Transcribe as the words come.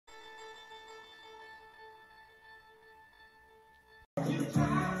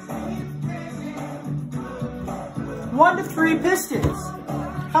1 to 3 pistons.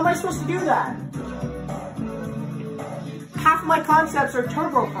 How am I supposed to do that? Half of my concepts are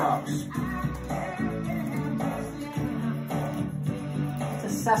turboprops. It's a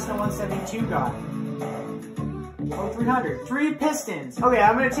Cessna 172 guy. Oh, 300. 3 pistons. Okay,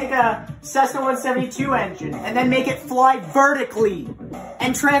 I'm gonna take a Cessna 172 engine and then make it fly vertically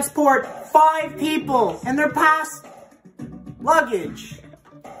and transport 5 people and their past luggage.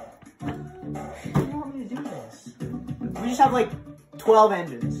 How do you want me to do this? We just have like 12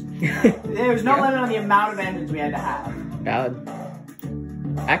 engines. There's no limit on the amount of engines we had to have. Valid.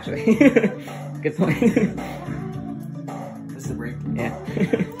 Actually, good point. This is the break. Yeah.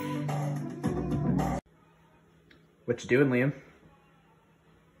 What you doing, Liam?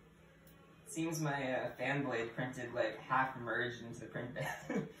 Seems my fan blade printed like half merged into the print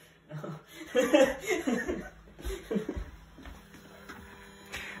bed.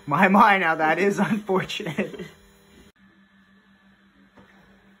 My, now that is unfortunate.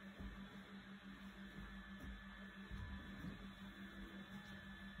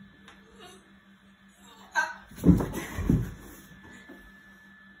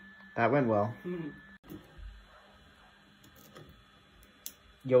 That went well.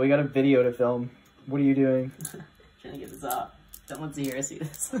 Yo, we got a video to film. What are you doing? Trying to get this up. Don't want to hear us see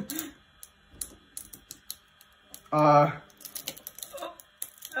this. Oh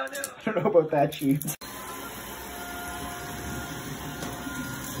no. I don't know about that, Chief.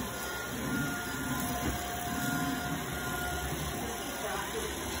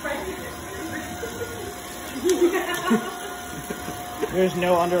 There's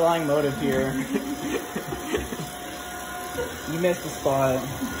no underlying motive here. You missed the spot.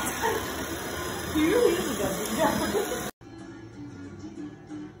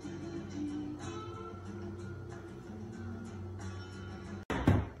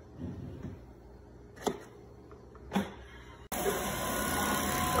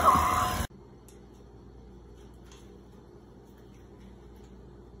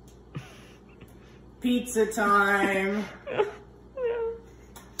 Pizza time!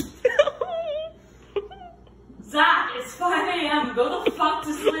 Zach, it's 5 a.m. Go the fuck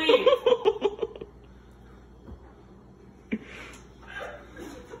to sleep.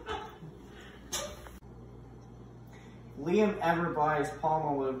 Liam ever buys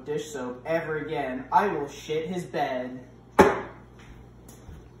Palmolive dish soap ever again, I will shit his bed.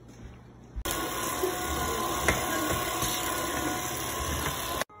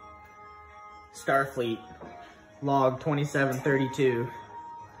 Starfleet, log 2732.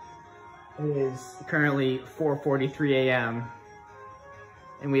 It is currently 4:43 a.m.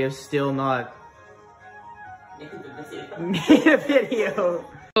 and we have still not made a video.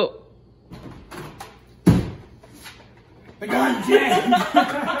 Oh. I got jammed.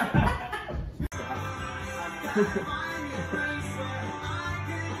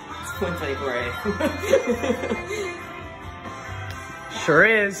 It's 1:24 Sure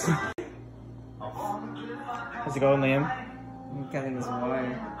is. How's it going, Liam? I'm cutting this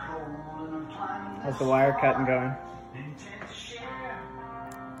wire. How's the wire cutting going?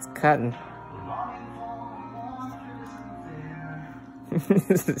 It's cutting.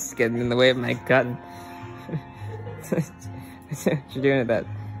 It's getting in the way of my cutting. What you doing with that?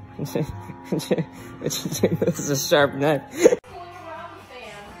 What you doing? This is a sharp knife.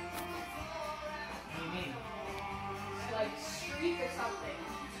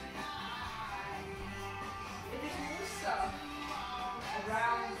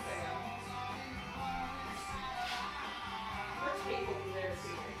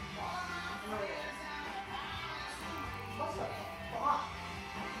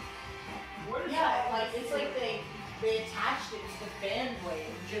 Yeah, like it's like they attached it to the fan blade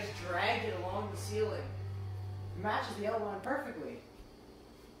and just dragged it along the ceiling. It matches the outline perfectly.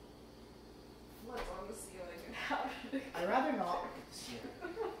 What's on the ceiling and how did it I'd rather not look at the ceiling.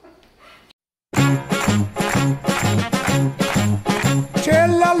 C'è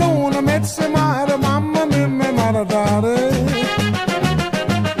la luna, mezzo mare, mamma mia, mi maradare.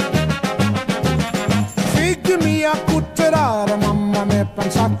 Figli mi a cutterare, mamma mia,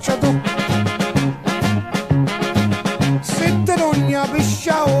 pensaccia tu. Sitte ogni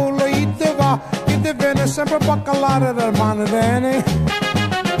pisciaolo, ite va, ite viene sempre baccalare del mano bene.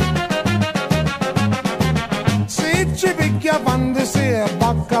 Se ci picchia fantasia,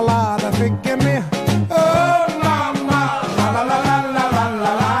 baccalare, figli mia. Oh mamma, la la la la la la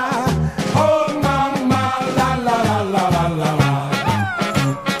la la. Oh mamma, la la la la la la la.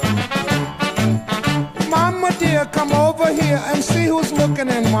 Mama dear, come over here and see who's looking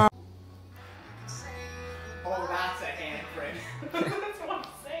in my. Oh, that's a handprint. That's what I'm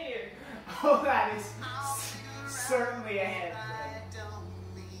saying. Oh, that is certainly a hand.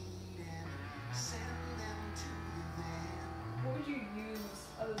 What would you use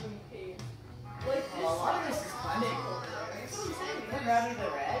other than paint? Like this. A lot of this is blending. That's what I'm saying. You can grab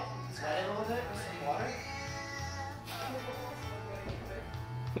the red, sweat it a little bit with some water.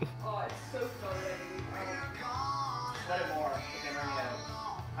 Oh, it's so fun. Sweat it more, but then bring it out.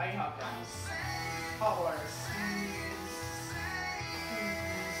 I can hop down. Hot water.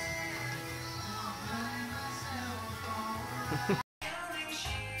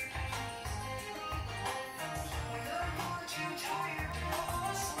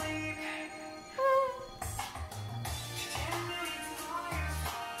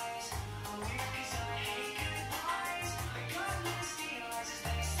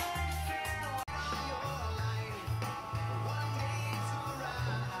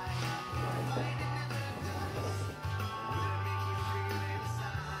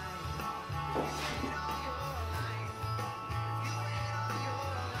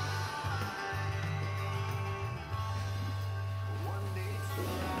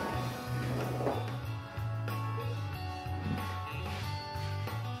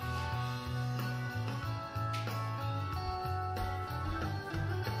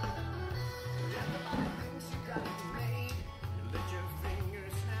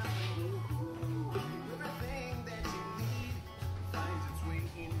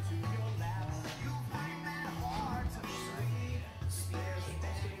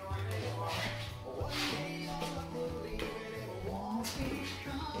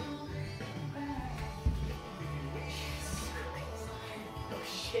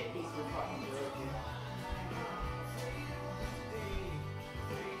 Shit, these were fucking broken.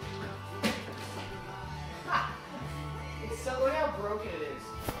 Ha! It's so, look how broken it is.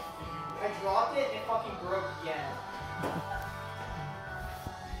 I dropped it and it fucking broke again.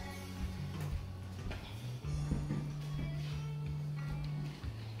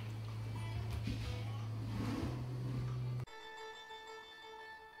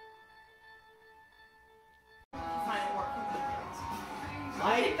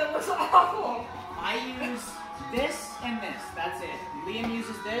 I think that was awful. I use this and this. That's it. Liam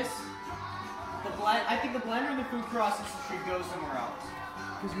uses this. The blend. I think the blender and the food processor should go somewhere else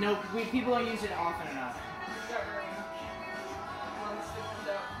because people don't use it often enough.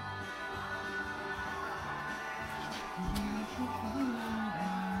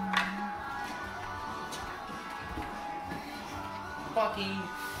 Fucking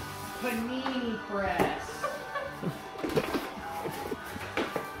panini press.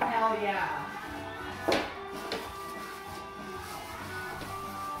 Hell yeah.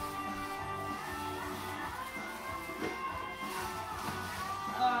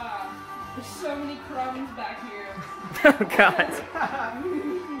 There's so many crumbs back here. Oh god.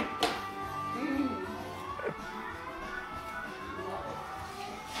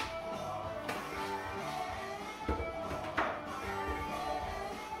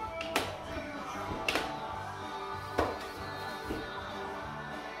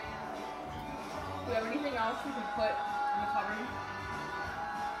 Do we have anything else we can put in the cupboard?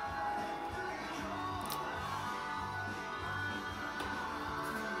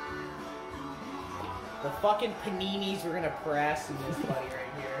 The fucking paninis we're gonna press in this buddy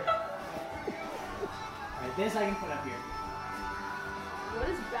right here. Alright, this I can put up here. What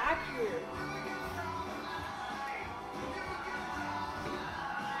is back here?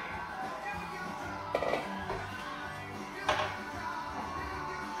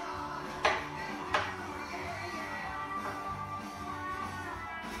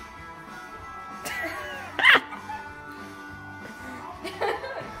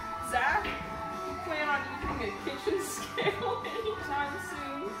 Zach, you plan on using a kitchen scale anytime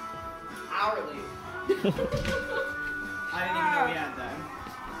soon? Hourly. I didn't even know we had that.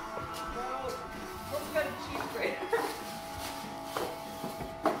 Well, let's get a cheese grater.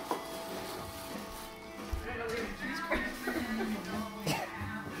 I didn't know we had a cheese grater.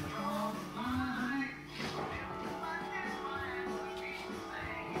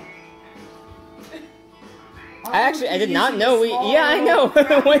 I did not know yeah, I know.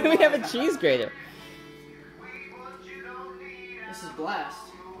 Why do we have a cheese grater? This is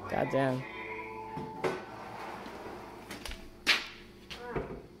blessed. God damn.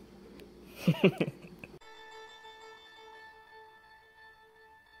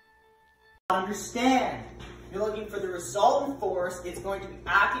 Understand. You're looking for the resultant force. It's going to be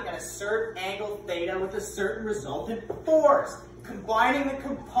acting at a certain angle theta with a certain resultant force. Combining the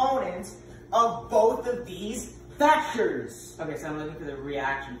components of both of these vectors. Okay, so I'm looking for the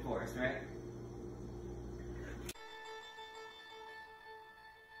reaction force, right?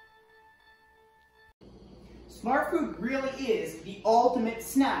 Smart food really is the ultimate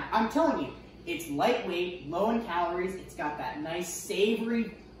snack. I'm telling you, it's lightweight, low in calories, it's got that nice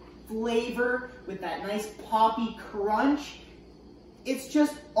savory flavor with that nice poppy crunch. It's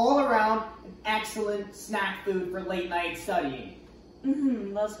just all around an excellent snack food for late night studying.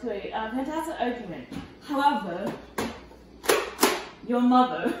 That's great. Fantastic argument. However, your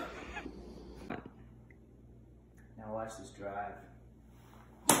mother... Now watch this drive.